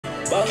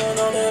Ballin'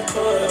 on that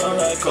court, I'm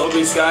like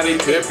Kobe, Scottie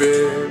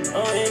Pippen.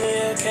 on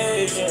any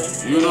occasion.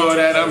 You know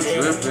that I'm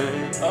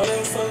drippin'. All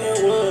that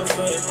fucking wood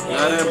foot.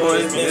 Now that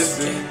boy's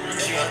missing.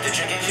 She out there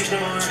drinking, she's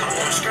snoring. I'm on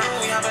a skirt,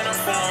 we hoppin' a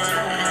foreign.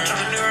 I'm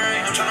tryna do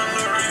right, I'm tryna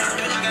do right. I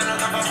didn't get no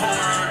type of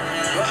horn.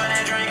 Loving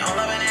that drink, I'm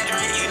loving that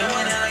drink. You know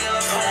what that I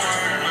love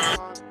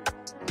porn.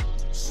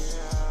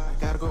 I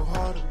gotta go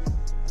harder.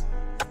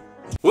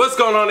 What's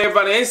going on,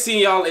 everybody? I ain't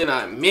seen y'all in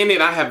a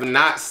minute. I have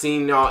not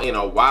seen y'all in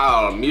a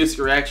while. Music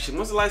reaction.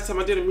 When's the last time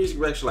I did a music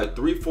reaction? Like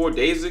 3-4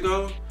 days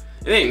ago?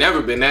 It ain't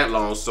never been that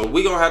long. So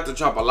we gonna have to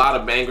drop a lot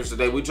of bangers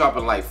today. We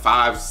dropping like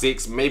 5,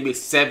 6, maybe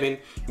 7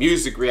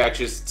 music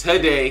reactions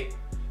today.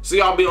 So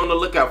y'all be on the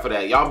lookout for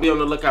that. Y'all be on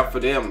the lookout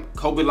for them.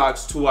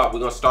 Kobelocks, Tuwop.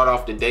 We're gonna start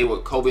off the day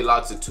with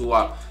Kobelocks and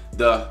Tuwop,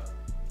 the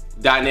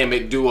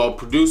dynamic duo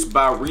produced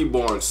by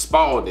Reborn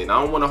Spalding. I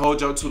don't want to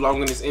hold y'all too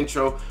long in this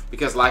intro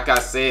because, like I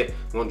said,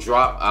 we're gonna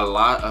drop a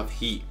lot of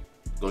heat.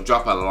 Gonna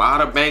drop a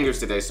lot of bangers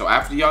today. So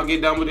after y'all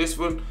get done with this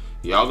one,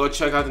 y'all go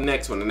check out the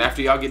next one. And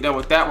after y'all get done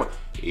with that one,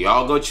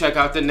 y'all go check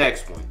out the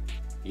next one.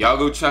 Y'all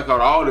go check out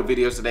all the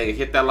videos today and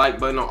hit that like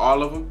button on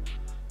all of them.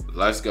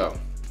 Let's go.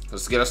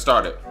 Let's get us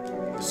started.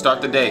 Start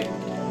the day.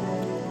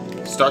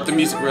 Start the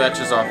music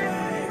reactions off.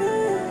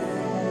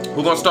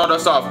 Who gonna start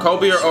us off?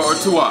 Kobe or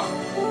Tuwop?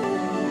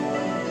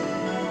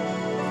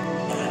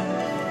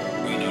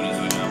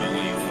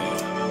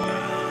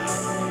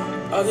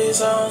 All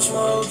these I'm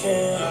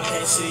smoking, I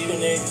can't see you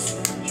niggas.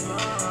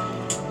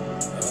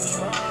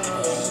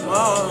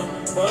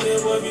 Money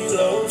boy be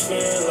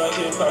loafing like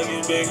his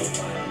pocket bigger.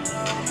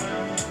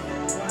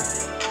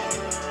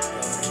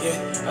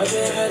 Yeah, I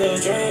just had a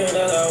dream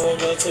that I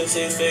woke up to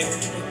 6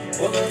 figures.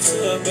 Woke up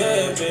to a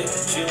bad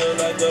bitch, she look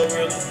like the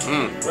real.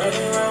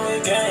 Riding around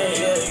with gang,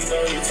 yeah, you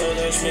know you told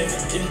that Smith.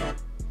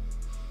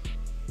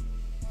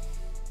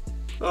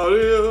 Yeah. All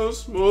these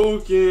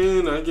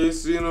smoking, I can't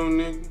see no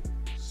nigga.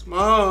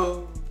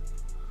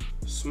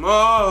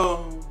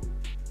 Small,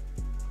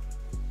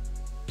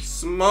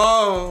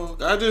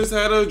 I just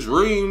had a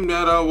dream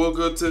that I woke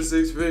up to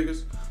 6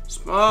 figures.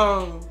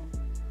 Small.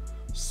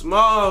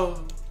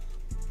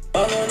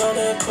 Ballin' on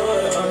that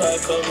court, I'm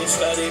like Kobe,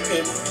 Scottie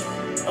Pippen.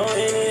 On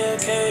any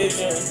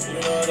occasion, you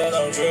know that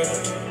I'm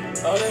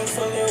drippin'. All that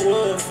fucking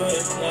wood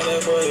foot, now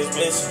that boy is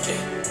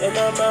missing. And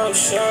my mouth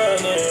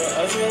shining, I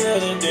just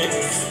let it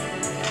dance.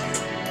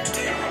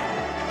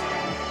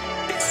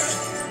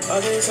 All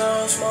these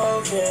I'm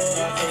smoking,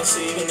 I can't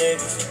see you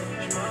niggas.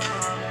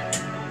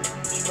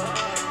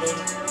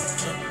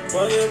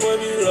 Why your boy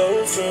be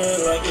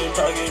loafing like his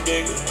pocket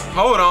bigger?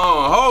 Hold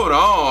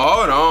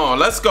on.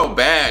 Let's go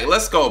back.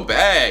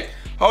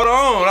 Hold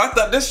on. I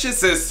thought this shit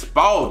says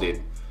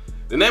Spalding.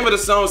 The name of the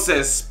song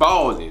says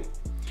Spalding.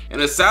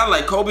 And it sounded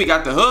like Kobe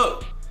got the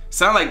hook.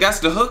 Sound like that's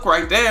the hook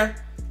right there.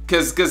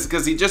 Cause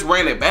he just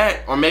ran it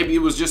back. Or maybe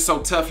it was just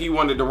so tough he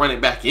wanted to run it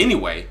back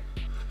anyway.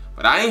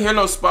 But I ain't hear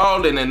no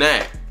Spalding in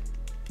that.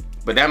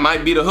 But that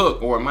might be the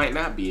hook, or it might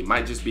not be. It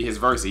might just be his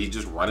verse. He's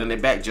just running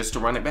it back just to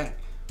run it back.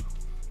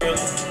 Riding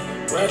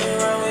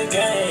around with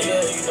gang,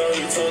 yeah, you know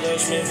you told that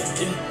Smith.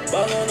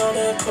 Ballin' on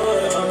that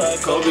court, I'm like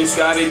Kobe,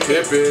 Scottie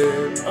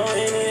Pippen. on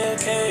any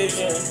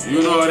occasion.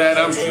 You know that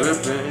I'm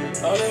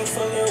drippin'. All that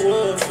fucking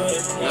wood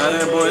foot. Now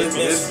that boy's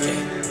missing.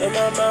 And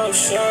my mouth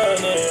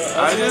shining,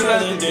 I just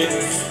let it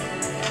dance.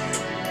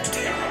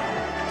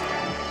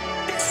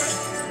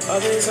 All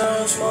these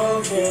I'm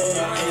smoking,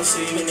 I can't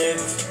see you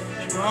niggas.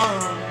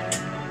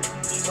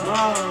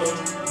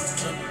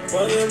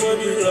 Why your boy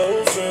be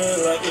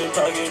loafing like his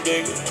pocket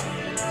bigger?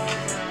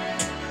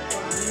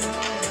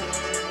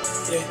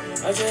 Yeah,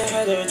 I just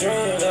had a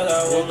dream that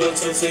I woke up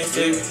to 6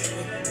 figures.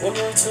 Woke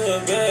up to a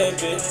bad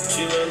bitch,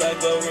 she look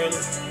like a real.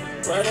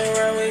 Riding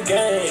around with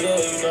gang, yeah,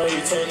 you know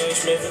you told that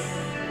Smith.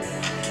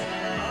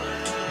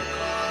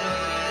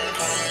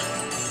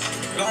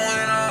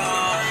 Going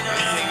on,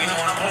 you know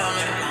I'm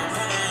plumbing.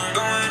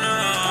 Going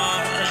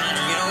on,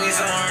 you know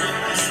he's on.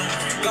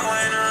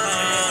 Going on.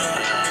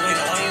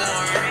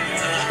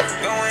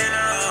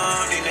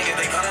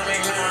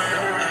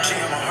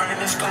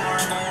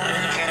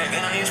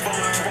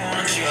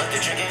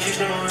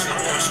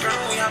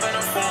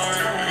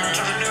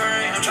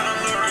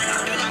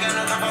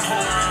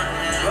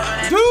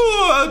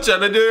 I'm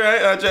tryna do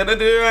right,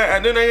 I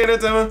do not get a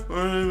time of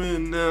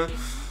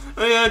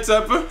I got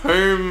time for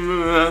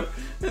her.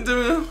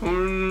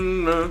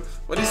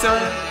 What do you say?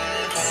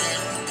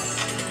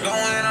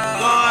 Going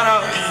on.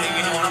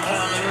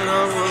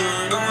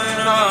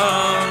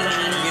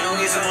 You know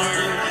he's on.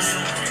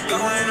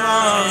 Going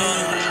on.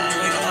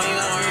 You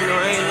know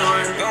ain't no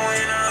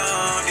going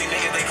on. These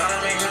niggas they call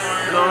me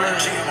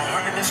Lord. She got my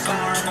heart in this car.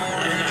 I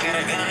got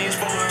a gun in his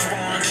bar.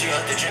 She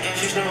out there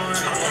drinking, she's snoring.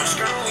 I'm on a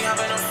skirt, we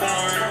hoppin' a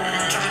foreign.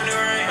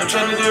 I'm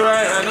trying to do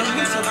right, I know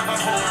you some type of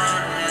horn.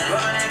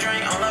 Loving that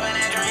drink, I'm loving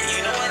that drink,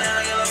 you know what that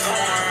I love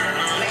porn.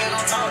 Niggas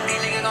gon' talk,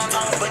 these niggas gon'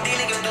 talk, but these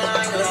niggas do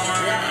like warm.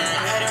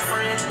 I had a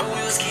friend, but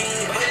we was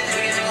kids, but these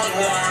niggas was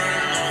warm.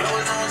 Blow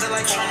his nose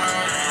like charm,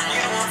 you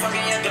know I'm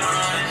fucking your gun.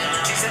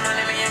 She said my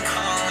name and you're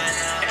calling,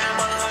 and I'm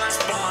on the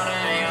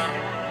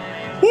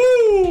Spalding.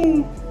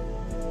 Woo!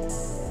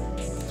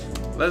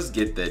 let's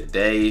get the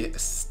day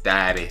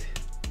started.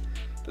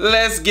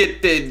 Let's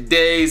get the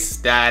day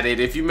started.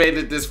 If you made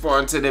it this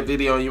far into the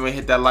video and you ain't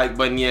hit that like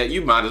button yet,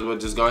 you might as well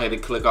just go ahead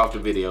and click off the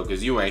video,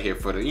 because you ain't here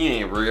for the, you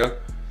ain't real.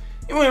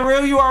 You ain't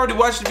real. You already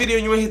watched the video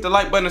and you ain't hit the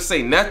like button to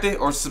say nothing,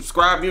 or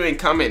subscribe, you ain't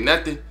comment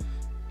nothing.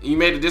 You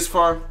made it this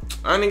far,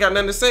 I ain't got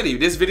nothing to say to you.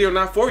 This video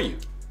not for you.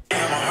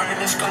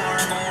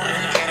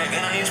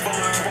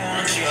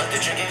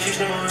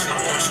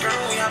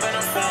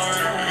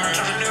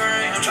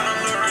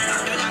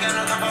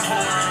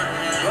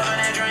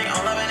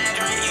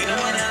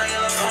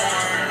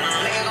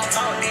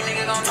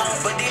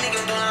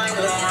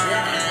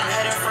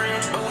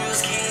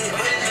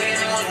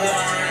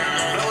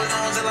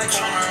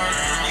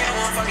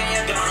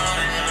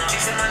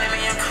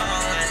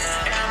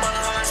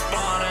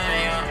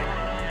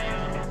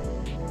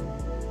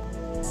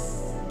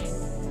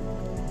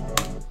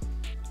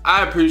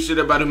 I appreciate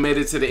everybody who made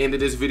it to the end of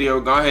this video.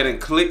 Go ahead and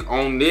click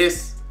on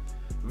this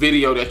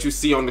video that you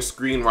see on the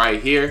screen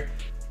right here.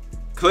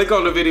 Click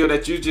on the video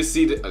that you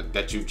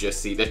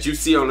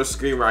see on the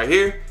screen right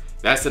here.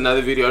 That's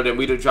another video that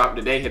we done dropped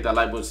today. Hit that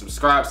like button,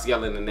 subscribe. See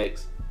y'all in the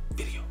next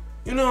video.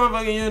 You know I'm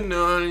fucking, you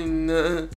know.